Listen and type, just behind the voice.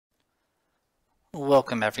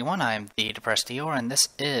Welcome everyone, I'm the Depressed Eeyore, and this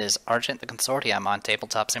is Argent the Consortium on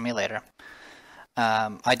Tabletop Simulator.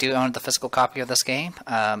 I do own the physical copy of this game,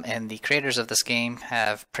 and the creators of this game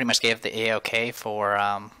have pretty much gave the A-OK for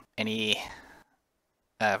pretty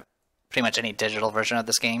much any digital version of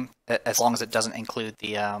this game, as long as it doesn't include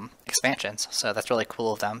the expansions. So that's really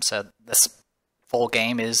cool of them. So this full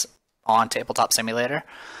game is on Tabletop Simulator.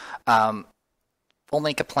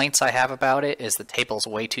 Only complaints I have about it is the table's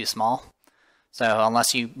way too small. So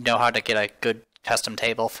unless you know how to get a good custom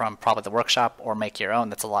table from probably the workshop or make your own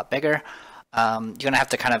that's a lot bigger, you're going to have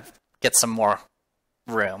to kind of get some more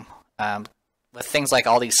room. With things like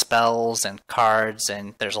all these spells and cards,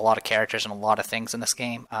 and there's a lot of characters and a lot of things in this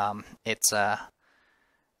game, there's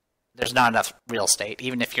not enough real estate.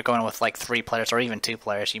 Even if you're going with like 3 players or even 2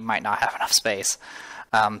 players, you might not have enough space.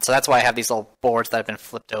 So that's why I have these little boards that have been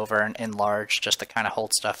flipped over and enlarged just to kind of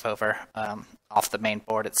hold stuff over off the main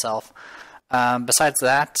board itself. Besides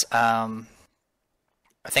that, I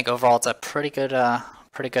think overall it's a pretty good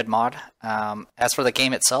mod. As for the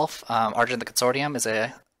game itself, Argent the Consortium is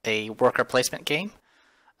a worker placement game.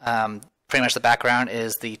 Pretty much the background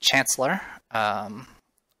is the Chancellor of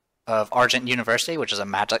Argent University, which is a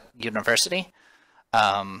magic university,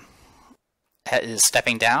 is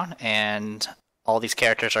stepping down, and all these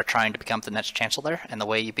characters are trying to become the next Chancellor, and the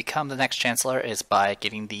way you become the next Chancellor is by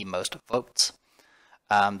getting the most votes.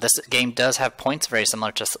 This game does have points very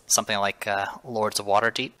similar to something like Lords of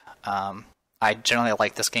Waterdeep. I generally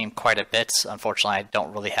like this game quite a bit. Unfortunately, I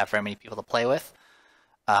don't really have very many people to play with.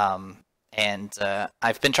 I've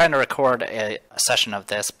been trying to record a session of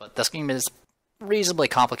this, but this game is reasonably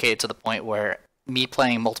complicated to the point where me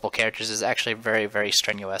playing multiple characters is actually very, very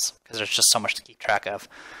strenuous because there's just so much to keep track of.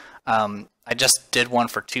 I just did one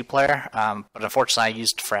for 2-player, but unfortunately I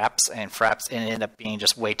used Fraps, and Fraps ended up being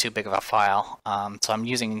just way too big of a file. So I'm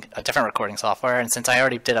using a different recording software, and since I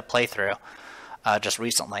already did a playthrough just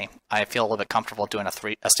recently, I feel a little bit comfortable doing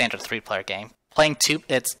a standard 3-player game. Playing 2,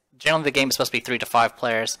 generally the game is supposed to be 3 to 5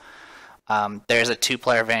 players. There's a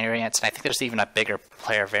 2-player variant, and I think there's even a bigger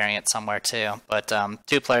player variant somewhere too. But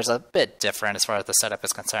 2 players are a bit different as far as the setup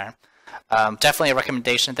is concerned. Definitely a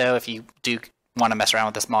recommendation though, if you do want to mess around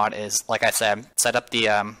with this mod, is, like I said, set up the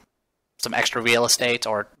some extra real estate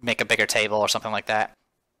or make a bigger table or something like that.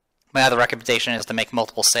 My other recommendation is to make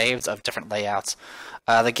multiple saves of different layouts.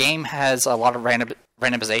 The game has a lot of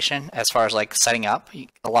randomization as far as like setting up.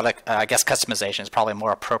 A lot of, I guess, customization is probably a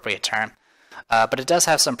more appropriate term. But it does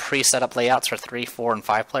have some pre-set up layouts for 3, 4, and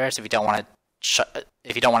 5 players if you don't want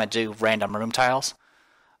to do random room tiles.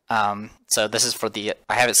 So this is for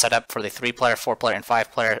I have it set up for the 3-player, 4-player, and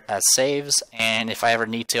 5-player as saves, and if I ever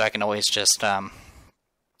need to, I can always just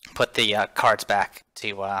put the cards back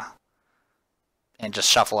to and just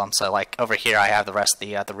shuffle them. So like over here, I have the rest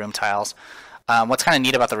of the room tiles. What's kind of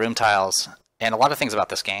neat about the room tiles, and a lot of things about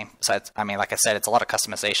this game, besides, I mean, like I said, it's a lot of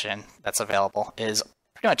customization that's available, is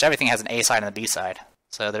pretty much everything has an A side and a B side.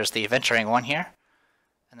 So there's the adventuring one here,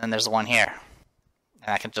 and then there's the one here.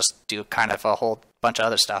 And I can just do kind of a whole bunch of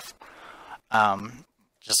other stuff.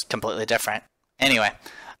 Just completely different. Anyway,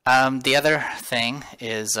 the other thing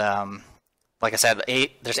is, like I said,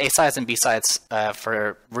 there's A sides and B sides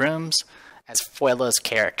for rooms, as well as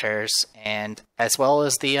characters, and as well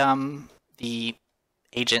as the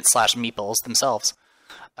agent / meeples themselves.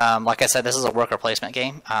 Like I said, this is a worker placement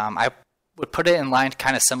game. I would put it in line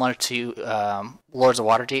kind of similar to Lords of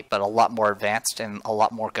Waterdeep, but a lot more advanced and a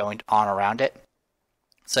lot more going on around it.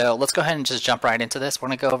 So let's go ahead and just jump right into this. We're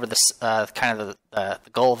going to go over this kind of the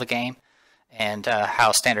goal of the game and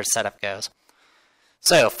how standard setup goes.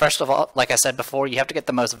 So first of all, like I said before, you have to get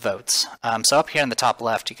the most votes. So up here in the top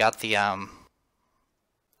left, you got the...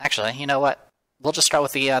 Actually, you know what? We'll just start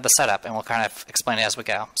with the setup, and we'll kind of explain it as we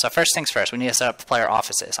go. So first things first, we need to set up player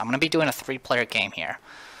offices. I'm going to be doing a 3-player game here.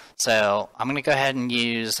 So I'm going to go ahead and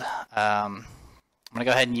use...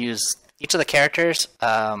 Each of the characters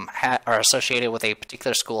are associated with a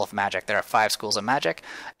particular school of magic. There are 5 schools of magic,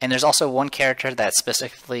 and there's also one character that's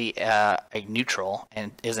specifically a neutral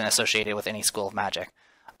and isn't associated with any school of magic.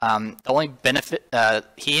 The only benefit,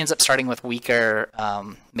 he ends up starting with weaker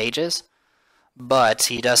mages, but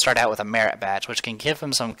he does start out with a merit badge, which can give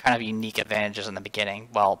him some kind of unique advantages in the beginning,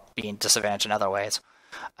 while being disadvantaged in other ways.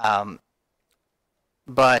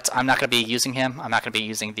 But I'm not going to be using him. I'm not going to be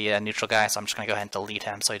using the neutral guy, so I'm just going to go ahead and delete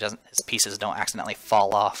him so his pieces don't accidentally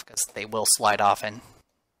fall off, because they will slide off and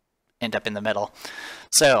end up in the middle.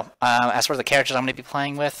 So as for the characters I'm going to be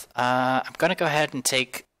playing with, I'm going to go ahead and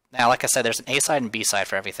take... Now, like I said, there's an A side and B side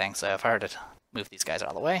for everything, so if I were to move these guys out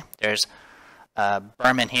of the way, there's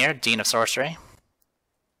Berman here, Dean of Sorcery.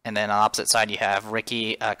 and then on the opposite side you have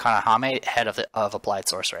Riki Kanahame, head of Applied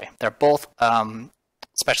Sorcery. They're both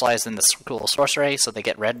specialized in the School of Sorcery, so they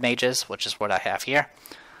get red mages, which is what I have here,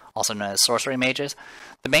 also known as sorcery mages.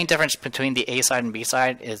 The main difference between the A side and B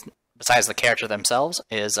side is, besides the character themselves,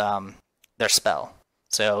 is their spell.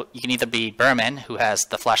 So you can either be Berman, who has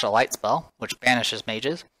the Flash of Light spell, which banishes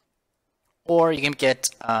mages, or you can get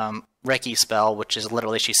Riki's spell, which is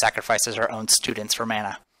literally she sacrifices her own students for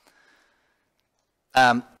mana.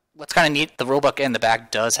 What's kind of neat, the rulebook in the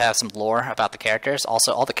back does have some lore about the characters.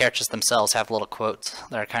 Also, all the characters themselves have little quotes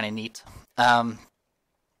that are kind of neat, and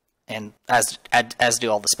as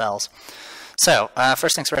do all the spells. So,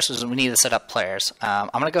 first things first is we need to set up players. I'm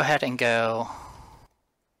going to go ahead and go...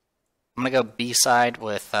 I'm going to go B-side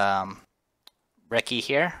with Riki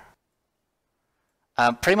here.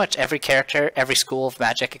 Pretty much every character, every school of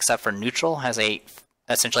magic except for neutral has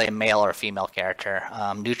essentially a male or a female character.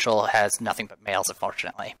 Neutral has nothing but males,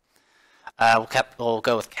 unfortunately. We'll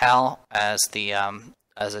go with Cal as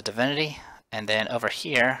a divinity, and then over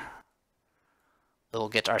here we'll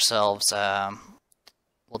get ourselves.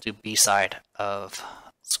 We'll do B side of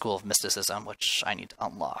School of Mysticism, which I need to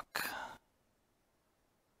unlock.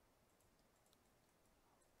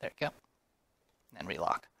 There you go, and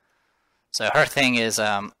relock. So her thing is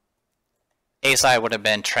A side would have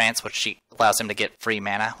been Trance, which she allows him to get free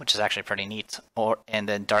mana, which is actually pretty neat. And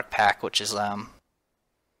then Dark Pack, which is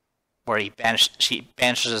where she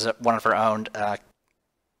banishes one of her own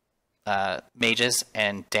mages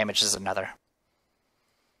and damages another.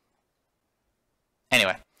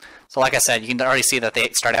 Anyway, so like I said, you can already see that they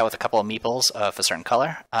start out with a couple of meeples of a certain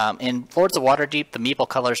color. In Lords of Waterdeep, the meeple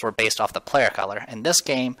colors were based off the player color. In this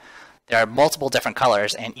game, there are multiple different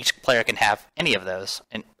colors, and each player can have any of those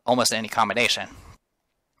in almost any combination.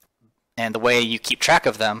 And the way you keep track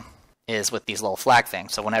of them is with these little flag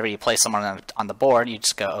things. So whenever you place someone on the board, you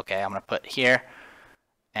just go, okay, I'm going to put here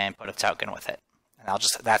and put a token with it. And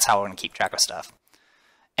that's how we're going to keep track of stuff.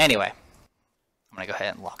 Anyway, I'm going to go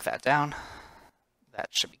ahead and lock that down. That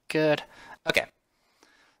should be good. Okay.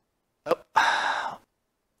 Oh.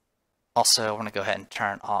 Also, we're going to go ahead and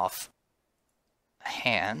turn off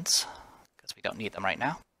hands, because we don't need them right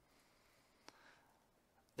now.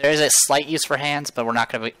 There is a slight use for hands, but we're not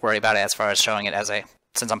going to worry about it as far as showing it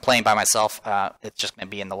since I'm playing by myself, it's just going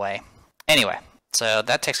to be in the way. Anyway, so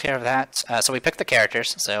that takes care of that. So we picked the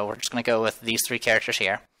characters, so we're just going to go with these 3 characters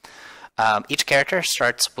here. Each character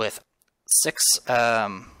starts with 6...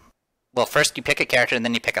 well, first you pick a character and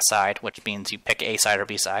then you pick a side, which means you pick A side or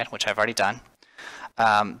B side, which I've already done.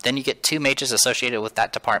 Then you get 2 mages associated with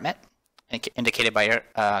that department, indicated by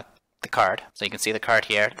the card. So you can see the card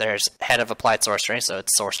here. There's Head of Applied Sorcery, so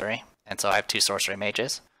it's sorcery, and so I have 2 sorcery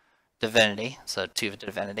mages. Divinity, so 2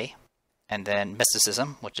 divinity, and then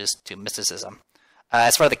Mysticism, which is 2 mysticism.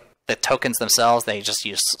 As for the tokens themselves, they just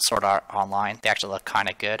use Sword Art Online. They actually look kind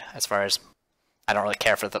of good as far as... I don't really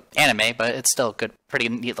care for the anime, but it's still good, pretty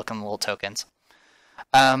neat looking little tokens.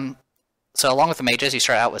 So along with the mages, you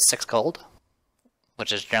start out with 6 gold,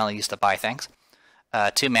 which is generally used to buy things.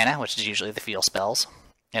 2 mana, which is usually the field spells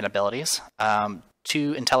and abilities.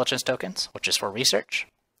 2 intelligence tokens, which is for research.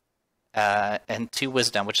 And 2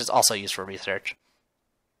 wisdom, which is also used for research.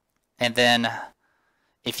 And then,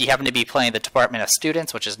 if you happen to be playing the Department of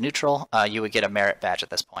Students, which is neutral, you would get a merit badge at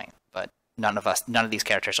this point. But none of these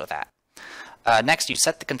characters are that. Next, you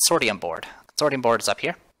set the Consortium board. Consortium board is up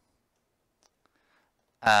here.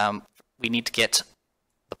 We need to get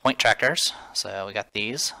the point trackers, so we got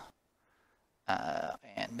these,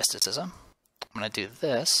 and Mysticism. I'm going to do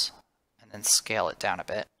this, and then scale it down a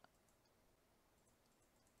bit.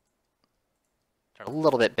 They're a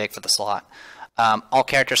little bit big for the slot. All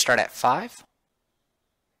characters start at 5,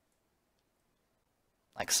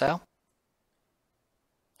 like so.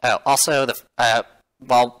 Oh, also,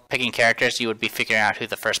 while picking characters, you would be figuring out who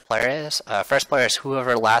the first player is. First player is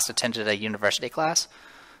whoever last attended a university class.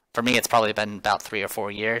 For me, it's probably been about 3 or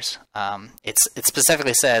 4 years. It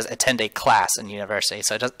specifically says attend a class in university,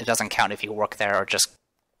 so it doesn't count if you work there or just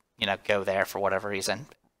go there for whatever reason.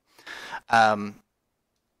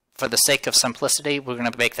 For the sake of simplicity, we're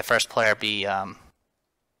going to make the first player be...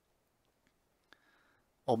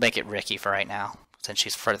 we'll make it Riki for right now, since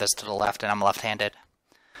she's furthest to the left and I'm left-handed.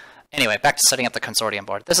 Anyway, back to setting up the Consortium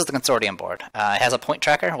board. This is the Consortium board. It has a point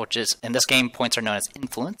tracker, which is, in this game, points are known as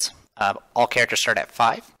influence. All characters start at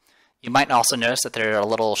 5. You might also notice that there are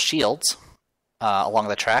little shields along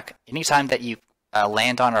the track. Anytime that you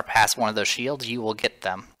land on or pass one of those shields, you will get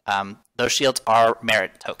them. Those shields are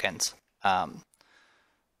merit tokens, or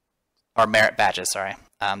merit badges, sorry.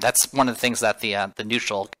 That's one of the things that the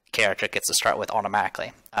neutral character gets to start with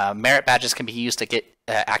automatically. Merit badges can be used to get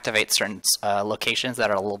activate certain locations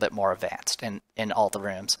that are a little bit more advanced in all the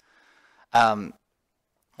rooms.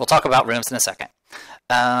 We'll talk about rooms in a second.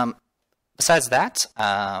 Besides that,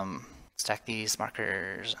 stack these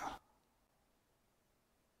markers.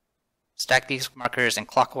 Stack these markers in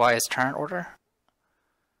clockwise turn order,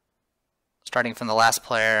 starting from the last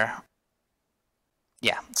player.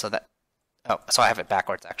 Yeah, so that. Oh, so I have it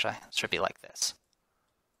backwards actually. It should be like this.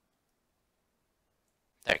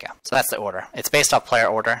 There you go. So that's the order. It's based off player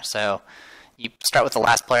order. So you start with the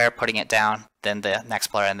last player, putting it down, then the next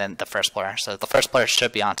player, and then the first player. So the first player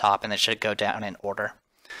should be on top, and it should go down in order.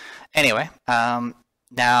 Anyway,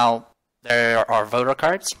 now there are voter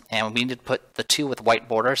cards, and we need to put the 2 with white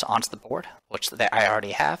borders onto the board, which I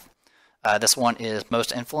already have. This one is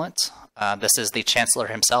most influence. This is the chancellor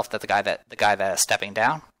himself, the guy that is stepping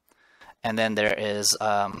down. And then there is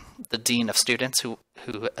the dean of students, who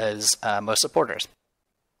is most supporters.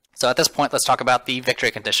 So at this point, let's talk about the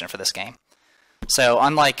victory condition for this game. So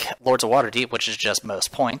unlike Lords of Waterdeep, which is just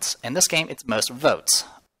most points, in this game it's most votes.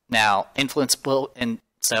 Now, influence will,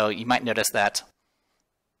 so you might notice that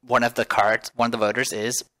one of the voters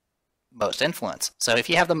is most influence. So if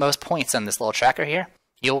you have the most points in this little tracker here,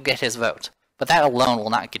 you'll get his vote. But that alone will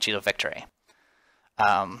not get you to victory.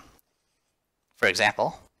 For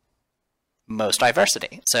example, most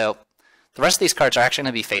diversity. So the rest of these cards are actually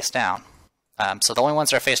going to be face down. So the only ones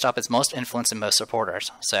that are faced up is most influence and most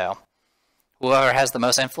supporters. So whoever has the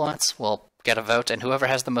most influence will get a vote, and whoever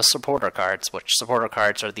has the most supporter cards, which supporter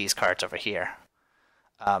cards are these cards over here.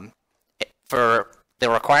 For the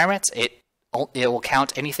requirements, it will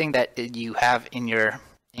count anything that you have in your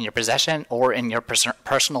possession or in your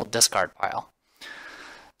personal discard pile.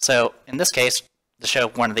 So in this case, to show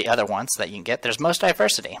one of the other ones that you can get, there's most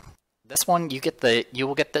diversity. This one you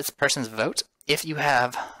will get this person's vote if you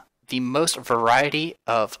have the most variety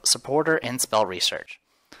of supporter and spell research.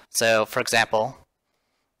 So, for example,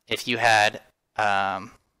 if you had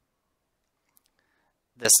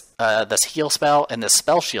this heal spell and this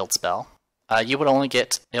spell shield spell, it will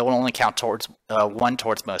only count towards 1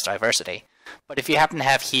 towards most diversity. But if you happen to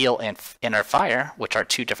have heal and inner fire, which are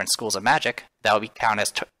 2 different schools of magic, that will count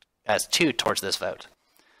as 2 towards this vote.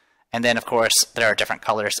 And then, of course, there are different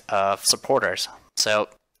colors of supporters. So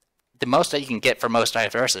the most that you can get for most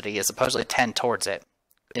diversity is supposedly 10 towards it,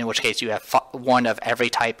 in which case you have 1 of every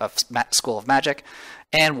type of school of magic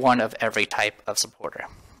and 1 of every type of supporter.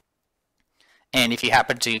 And if you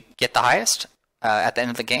happen to get the highest at the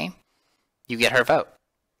end of the game, you get her vote.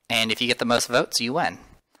 And if you get the most votes, you win.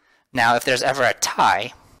 Now, if there's ever a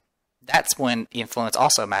tie, that's when the influence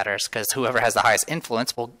also matters, because whoever has the highest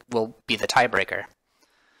influence will be the tiebreaker.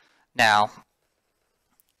 Now,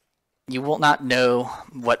 you will not know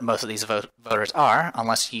what most of these voters are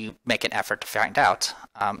unless you make an effort to find out.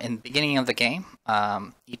 In the beginning of the game,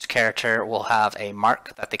 each character will have a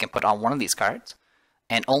mark that they can put on one of these cards,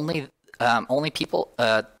 and only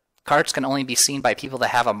cards can only be seen by people that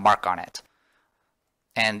have a mark on it,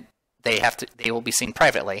 and they will be seen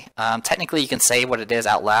privately. Technically, you can say what it is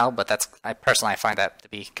out loud, but I personally find that to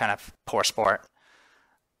be kind of poor sport.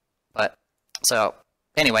 But so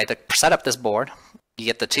anyway, to set up this board, you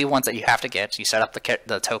get the 2 ones that you have to get. You set up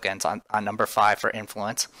the tokens on number 5 for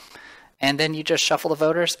influence, and then you just shuffle the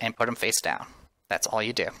voters and put them face down. That's all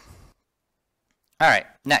you do. Alright,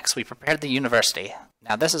 next we prepared the university.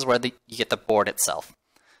 Now this is where you get the board itself.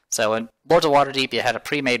 So in Lords of Waterdeep, you had a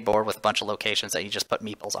pre-made board with a bunch of locations that you just put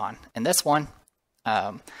meeples on. In this one,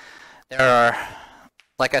 there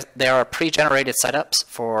are pre-generated setups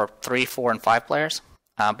for 3, 4, and 5 players,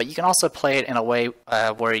 but you can also play it in a way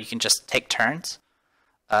where you can just take turns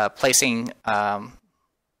placing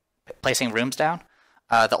rooms down.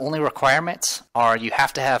 The only requirements are you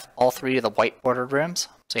have to have all 3 of the white bordered rooms.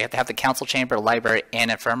 So you have to have the council chamber, library,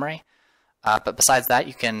 and infirmary. But besides that,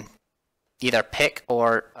 you can either pick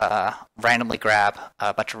or randomly grab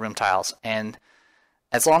a bunch of room tiles. And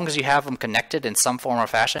as long as you have them connected in some form or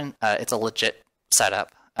fashion, it's a legit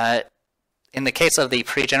setup. In the case of the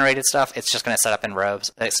pre-generated stuff, it's just going to set up in rows,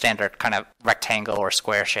 standard kind of rectangle or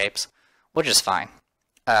square shapes, which is fine.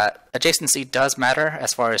 Adjacency does matter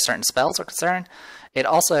as far as certain spells are concerned. It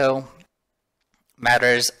also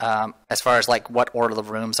matters as far as like what order the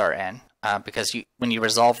rooms are in, because when you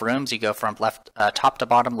resolve rooms, you go from top to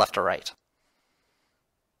bottom, left to right.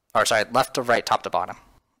 Or sorry, left to right, top to bottom,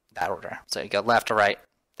 that order. So you go left to right,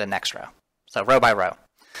 the next row. So row by row.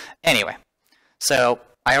 Anyway, so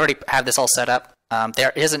I already have this all set up.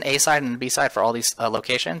 There is an A side and a B side for all these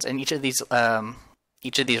locations, and each of these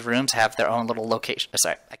rooms have their own little location.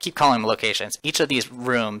 Sorry, I keep calling them locations. Each of these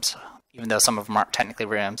rooms even though some of them aren't technically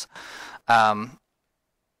rooms, have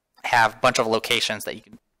a bunch of locations that you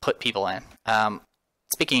can put people in.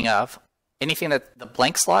 Speaking of, anything that the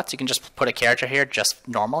blank slots, you can just put a character here just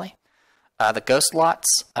normally. The ghost slots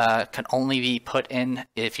can only be put in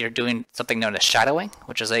if you're doing something known as shadowing,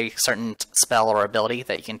 which is a certain spell or ability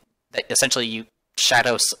that essentially you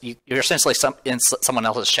shadow. You're essentially in someone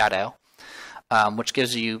else's shadow, which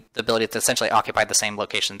gives you the ability to essentially occupy the same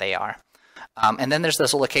location they are. And then there's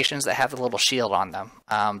those locations that have a little shield on them.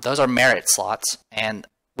 Those are merit slots, and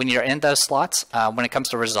when you're in those slots, when it comes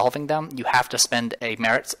to resolving them, you have to spend a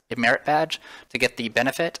merit badge to get the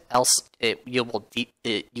benefit. Else, you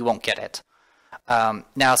won't get it.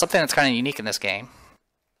 Now, something that's kind of unique in this game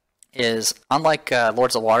is, unlike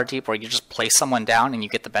Lords of Waterdeep, where you just place someone down and you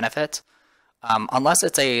get the benefit, unless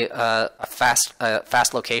it's a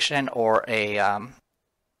fast location or a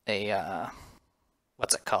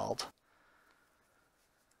what's it called?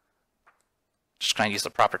 Just trying to use the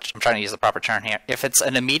proper. I'm trying to use the proper term here. If it's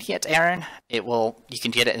an immediate errand, you can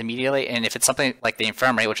get it immediately, and if it's something like the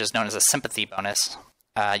infirmary, which is known as a sympathy bonus,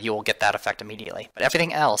 you will get that effect immediately. But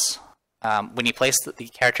everything else, when you place the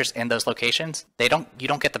characters in those locations, you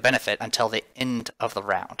don't get the benefit until the end of the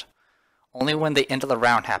round. Only when the end of the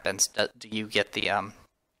round happens do you get the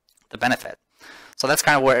benefit. So that's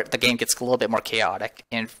kind of where the game gets a little bit more chaotic.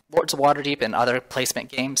 In Lords of Waterdeep and other placement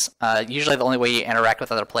games, usually the only way you interact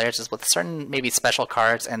with other players is with certain maybe special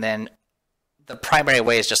cards, and then the primary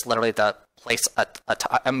way is just literally to place a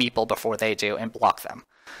meeple before they do and block them.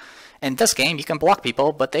 In this game, you can block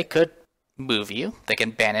people, but they could move you, they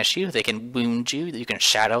can banish you, they can wound you, you can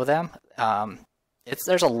shadow them.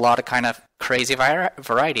 There's a lot of kind of crazy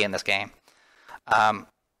variety in this game.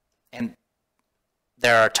 And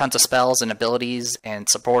there are tons of spells and abilities and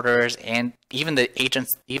supporters, and even the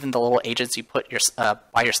agents, even the little agents you put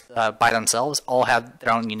by themselves, all have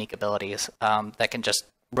their own unique abilities that can just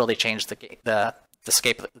really change the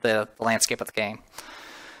landscape of the game.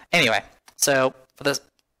 Anyway, so for this,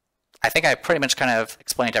 I think I pretty much kind of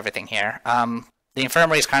explained everything here. The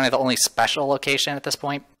infirmary is kind of the only special location at this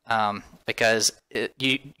point, because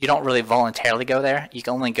you don't really voluntarily go there. You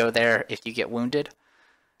can only go there if you get wounded.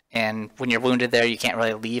 And when you're wounded there, you can't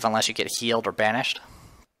really leave unless you get healed or banished.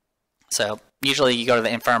 So usually you go to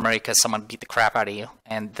the infirmary because someone beat the crap out of you,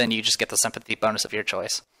 and then you just get the sympathy bonus of your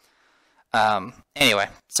choice. Anyway,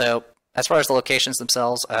 so as far as the locations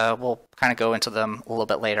themselves, we'll kind of go into them a little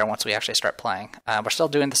bit later once we actually start playing. We're still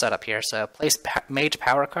doing the setup here. So place mage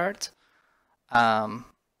power cards.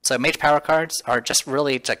 So mage power cards are just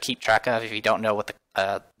really to keep track of if you don't know what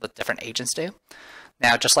the different agents do.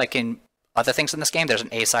 Now, just like in other things in this game, there's an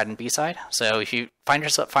A side and B side. So if you find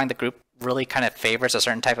the group really kind of favors a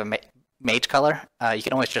certain type of mage color, you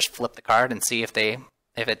can always just flip the card and see if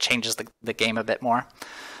it changes the game a bit more.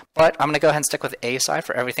 But I'm going to go ahead and stick with A side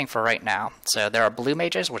for everything for right now. So there are blue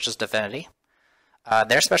mages, which is divinity.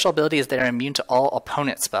 Their special ability is they're immune to all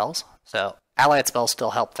opponent spells. So allied spells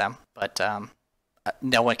still help them, but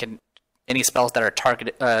no one can. Any spells that are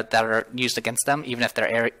targeted that are used against them, even if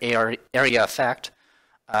they're area effect,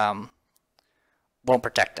 won't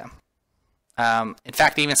protect them. In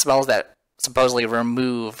fact, even spells that supposedly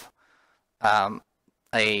remove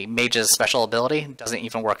a mage's special ability doesn't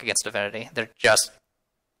even work against divinity. They're just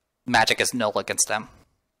magic is null against them.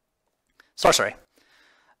 Sorcery.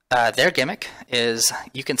 Their gimmick is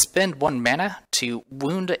you can spend 1 mana to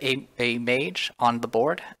wound a mage on the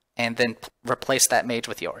board, and then replace that mage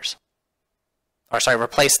with yours. Or sorry,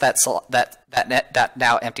 replace that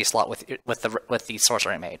now empty slot with the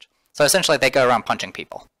sorcery mage. So essentially, they go around punching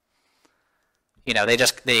people. You know,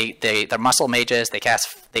 they're muscle mages. They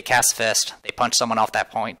cast fist. They punch someone off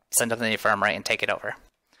that point, send them to the infirmary, and take it over.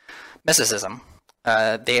 Mysticism.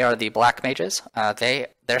 They are the black mages.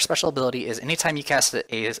 Their special ability is anytime you cast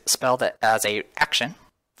a spell that as a action,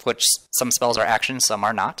 which some spells are actions, some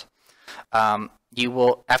are not. You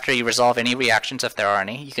will, after you resolve any reactions, if there are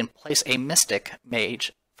any, you can place a mystic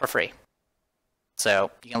mage for free.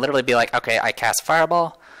 So you can literally be like, okay, I cast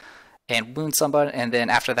fireball and wound somebody, and then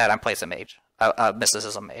after that, I place a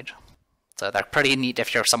mysticism mage. So they're pretty neat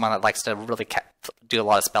if you're someone that likes to really do a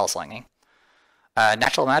lot of spell slinging.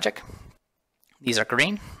 Natural magic. These are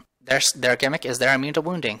green. Their gimmick is they're immune to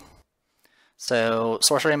wounding. So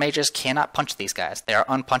sorcery mages cannot punch these guys. They are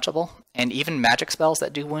unpunchable, and even magic spells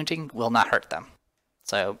that do wounding will not hurt them.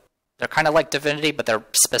 So they're kind of like divinity, but they're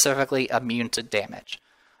specifically immune to damage.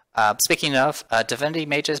 Speaking of, divinity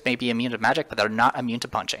mages may be immune to magic, but they're not immune to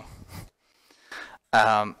punching.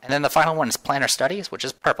 And then the final one is planner studies, which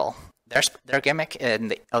is purple. Their gimmick, at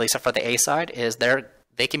least for the A side, is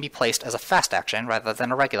they can be placed as a fast action rather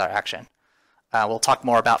than a regular action. We'll talk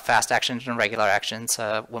more about fast actions and regular actions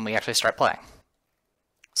when we actually start playing.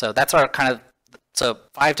 So that's our kind of, so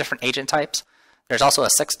 5 different agent types. There's also a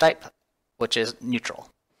 6th type, which is neutral.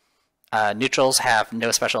 Neutrals have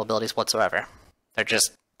no special abilities whatsoever. They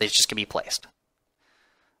just can be placed.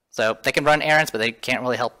 So they can run errands, but they can't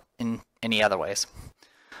really help in any other ways.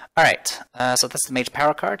 All right, so that's the major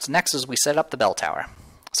power cards. Next is we set up the bell tower.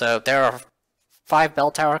 So there are 5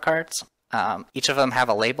 bell tower cards. Each of them have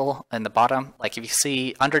a label in the bottom. Like if you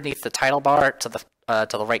see underneath the title bar to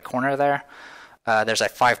the right corner there, there's a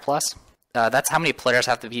 5+. That's how many players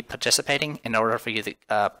have to be participating in order for you to,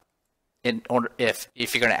 if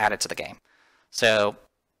you're going to add it to the game. So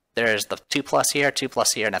there's the 2+ here,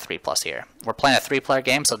 2+ here, and a 3+ here. We're playing a 3-player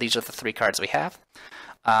game, so these are the 3 cards we have.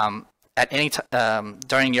 At any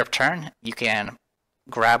during your turn, you can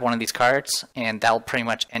grab one of these cards, and that'll pretty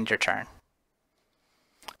much end your turn.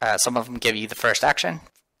 Some of them give you the first action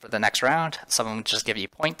for the next round. Some of them just give you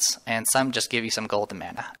points, and some just give you some gold and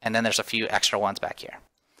mana. And then there's a few extra ones back here.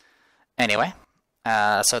 Anyway,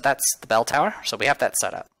 so that's the bell tower. So we have that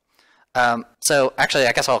set up. So actually,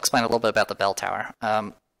 I guess I'll explain a little bit about the bell tower.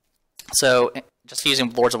 So just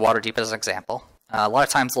using Lords of Waterdeep as an example, a lot of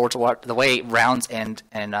times the way rounds end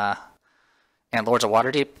and Lords of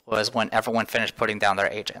Waterdeep was when everyone finished putting down their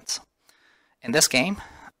agents. In this game,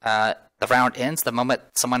 the round ends the moment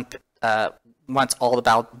someone once all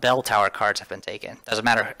the bell tower cards have been taken. Doesn't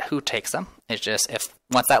matter who takes them. It's just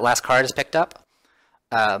once that last card is picked up,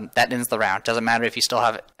 that ends the round. Doesn't matter if you still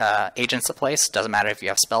have agents to place. Doesn't matter if you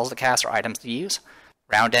have spells to cast or items to use.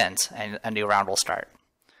 Round ends, and a new round will start.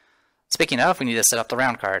 Speaking of, we need to set up the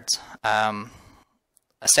round cards.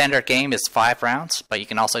 A standard game is 5 rounds, but you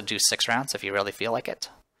can also do 6 rounds if you really feel like it.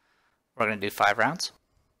 We're going to do 5 rounds.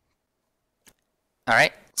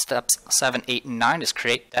 Alright, steps 7, 8, and 9 is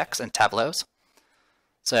create decks and tableaus.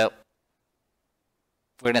 So,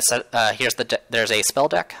 we're going to set, there's a spell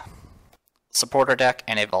deck, supporter deck,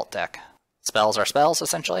 and a vault deck. Spells are spells,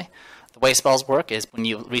 essentially. The way spells work is when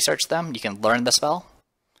you research them, you can learn the spell,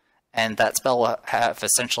 and that spell will have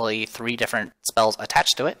essentially 3 different spells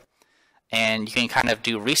attached to it, and you can kind of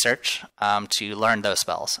do research to learn those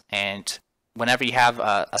spells. And whenever you have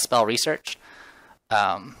a spell researched,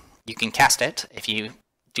 you can cast it if you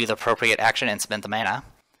do the appropriate action and spend the mana.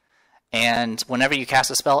 And whenever you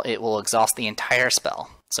cast a spell, it will exhaust the entire spell.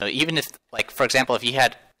 So even if, like, for example, if you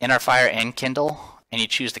had Inner Fire and Kindle, and you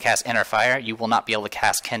choose to cast Inner Fire, you will not be able to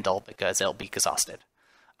cast Kindle because it'll be exhausted.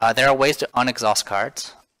 There are ways to unexhaust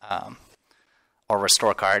cards, or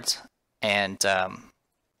restore cards, and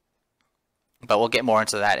but we'll get more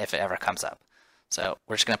into that if it ever comes up. So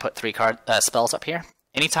we're just going to put 3 spells up here.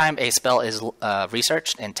 Anytime a spell is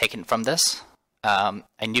researched and taken from this, a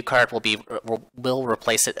new card will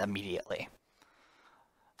replace it immediately.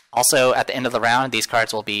 Also, at the end of the round, these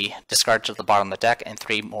cards will be discarded to the bottom of the deck, and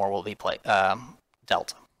 3 more will be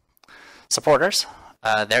dealt. Supporters,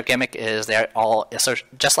 their gimmick is they're all,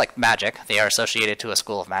 just like magic, they are associated to a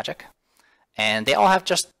school of magic. And they all have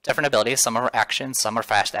just different abilities. Some are actions, some are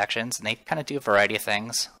fast actions, and they kind of do a variety of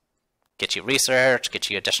things. Get you research, get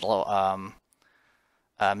you additional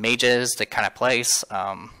mages to kind of place,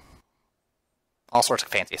 all sorts of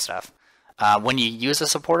fancy stuff. When you use a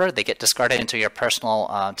supporter, they get discarded into your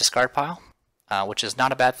personal discard pile, which is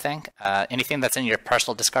not a bad thing. Anything that's in your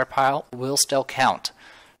personal discard pile will still count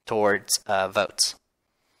towards votes.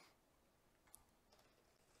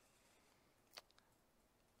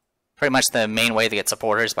 Pretty much the main way to get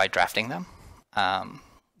supporters is by drafting them,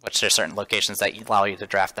 which there's certain locations that allow you to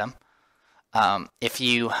draft them. If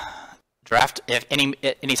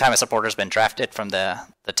any time a supporter has been drafted from the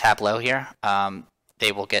tableau here,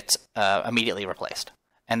 they will get immediately replaced.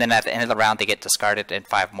 And then at the end of the round, they get discarded, and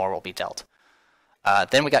 5 more will be dealt.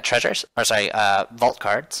 Then we got vault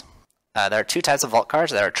cards. There are 2 types of vault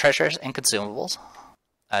cards. There are treasures and consumables.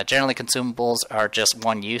 Generally, consumables are just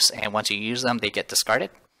one use, and once you use them, they get discarded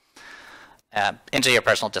into your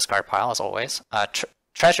personal discard pile, as always.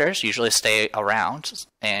 Treasures usually stay around,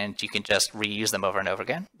 and you can just reuse them over and over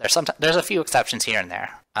again. There's a few exceptions here and there.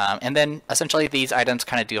 And then, essentially, these items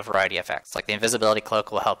kind of do a variety of effects. Like the invisibility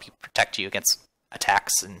cloak will help you protect you against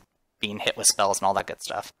attacks and being hit with spells and all that good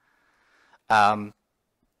stuff.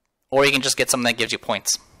 Or you can just get something that gives you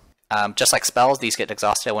points. Just like spells, these get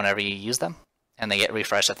exhausted whenever you use them, and they get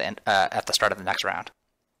refreshed at the start of the next round.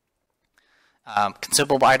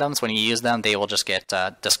 Consumable items, when you use them, they will just get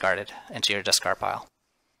discarded into your discard pile.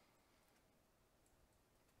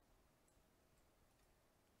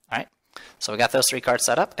 Alright, so we got those 3 cards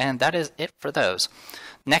set up, and that is it for those.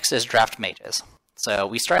 Next is draft mages. So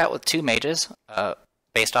we start out with 2 mages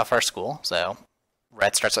based off our school. So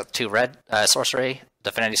red starts with 2 red sorcery,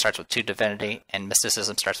 divinity starts with 2 divinity, and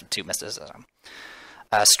mysticism starts with 2 mysticism.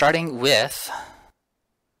 Starting with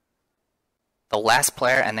the last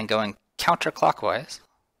player and then going counterclockwise.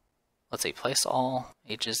 Let's see, place all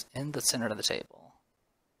mages in the center of the table.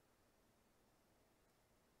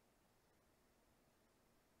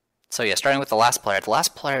 So yeah, starting with the last player. The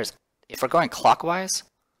last player is, if we're going clockwise,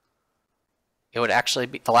 it would actually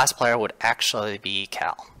be, the last player would actually be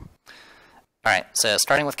Cal. Alright, so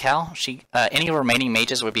starting with Cal, any remaining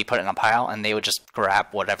mages would be put in a pile and they would just grab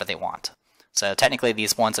whatever they want. So technically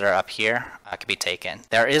these ones that are up here could be taken.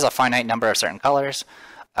 There is a finite number of certain colors.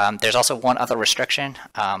 There's also one other restriction.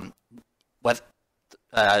 No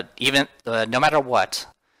matter what,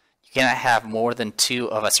 you cannot have more than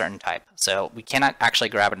 2 of a certain type. So we cannot actually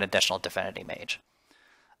grab an additional divinity mage.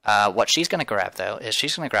 What she's going to grab though is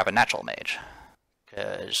she's going to grab a natural mage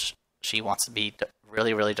because she wants to be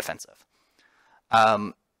really, really defensive.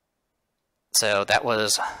 So that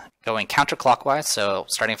was going counterclockwise. So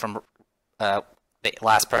starting from the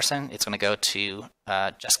last person, it's going to go to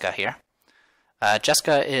Jessica here.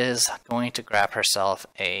 Jessica is going to grab herself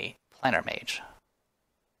a planner mage.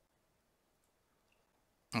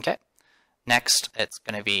 Okay. Next, it's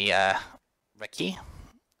going to be Reki.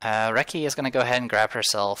 Reki is going to go ahead and grab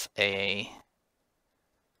herself a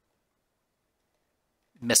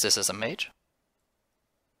mysticism mage.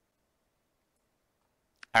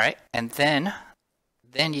 Alright, and then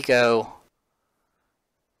you go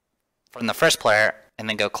from the first player and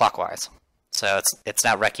then go clockwise. So it's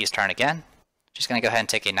now Reki's turn again. She's going to go ahead and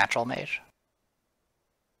take a natural mage.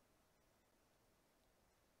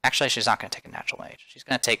 Actually, she's not going to take a natural mage. She's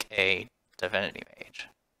going to take a divinity mage.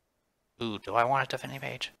 Ooh, do I want a divinity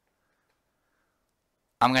mage?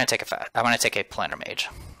 I'm going to take a planner mage.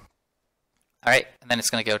 Alright, and then it's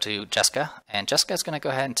going to go to Jessica, and Jessica's going to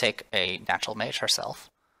go ahead and take a natural mage herself.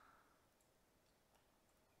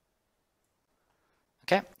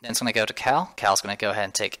 Okay, then it's going to go to Cal. Cal's going to go ahead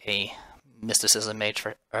and take a mysticism mage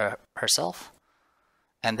for herself.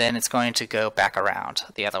 And then it's going to go back around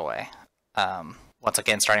the other way. Once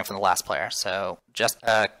again, starting from the last player. So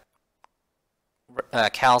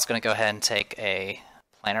Cal's going to go ahead and take a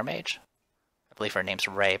planner mage. I believe her name's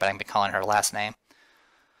Ray, but I'm going to be calling her last name.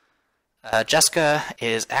 Jessica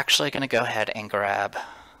is actually going to go ahead and grab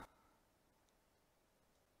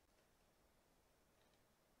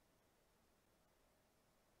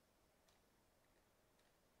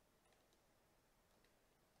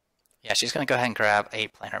she's going to go ahead and grab a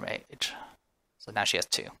planner mage. So now she has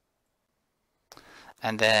 2.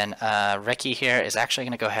 And then Reki here is actually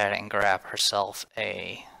going to go ahead and grab herself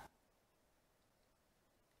a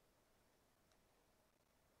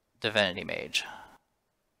divinity mage.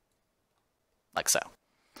 Like so.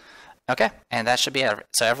 Okay, and that should be it.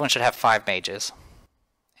 So everyone should have 5 mages.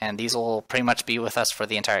 And these will pretty much be with us for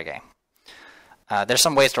the entire game. There's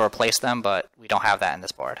some ways to replace them, but we don't have that in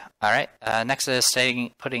this board. Alright, next is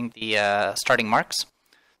putting the starting marks.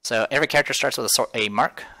 So every character starts with a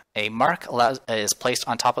mark. A mark is placed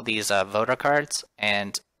on top of these voter cards,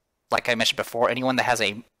 and like I mentioned before, anyone that has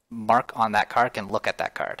a mark on that card can look at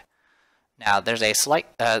that card. Now, there's a slight...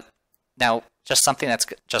 now, just something that's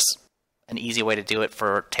just an easy way to do it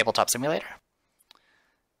for Tabletop Simulator.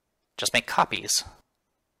 Just make copies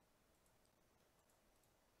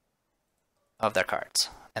of their cards,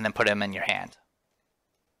 and then put them in your hand.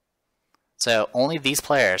 So only these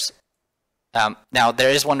players... now, there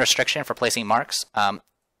is one restriction for placing marks.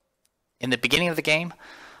 In the beginning of the game,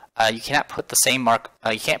 you cannot put the same mark.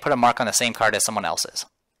 You can't put a mark on the same card as someone else's.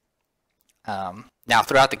 Now,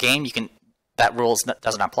 throughout the game, that rule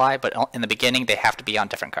doesn't apply, but in the beginning, they have to be on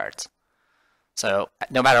different cards. So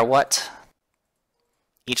no matter what,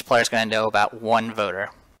 each player is going to know about one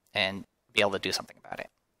voter and be able to do something about it.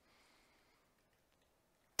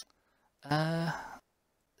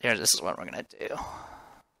 This is what we're going to do.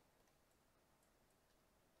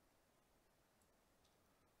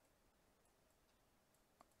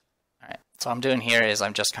 Alright, so what I'm doing here is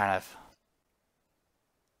I'm just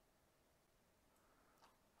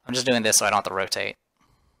doing this so I don't have to rotate.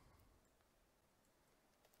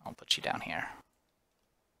 I'll put you down here.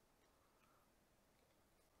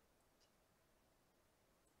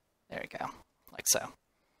 There we go, like so.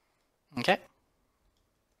 Okay.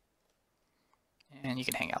 And you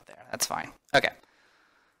can hang out there, that's fine. Okay.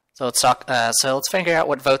 So let's talk. So let's figure out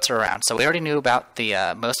what votes are around. So we already knew about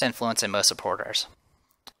the most influence and most supporters.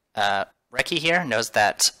 Reki here knows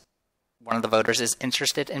that one of the voters is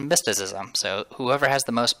interested in mysticism. So whoever has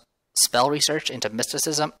the most spell research into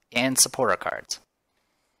mysticism and supporter cards.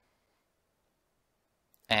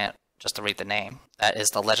 And just to read the name. That is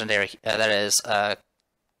the legendary. The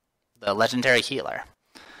legendary healer.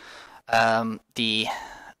 The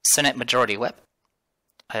Senate Majority Whip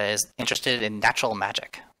is interested in natural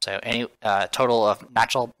magic. So any total of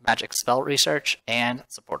natural magic spell research and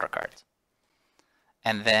supporter cards.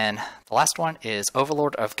 And then the last one is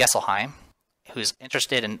Overlord of Gesselheim, who's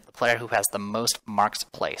interested in the player who has the most marks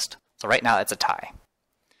placed. So right now it's a tie.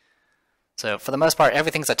 So for the most part,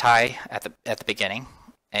 everything's a tie at the beginning,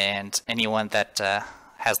 and anyone that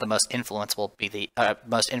has the most influence will be the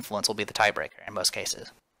tiebreaker in most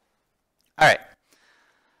cases. All right.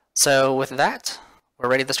 So with that, we're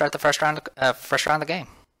ready to start the first round of the game.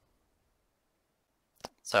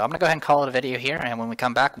 So I'm gonna go ahead and call it a video here, and when we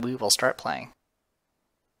come back, we will start playing.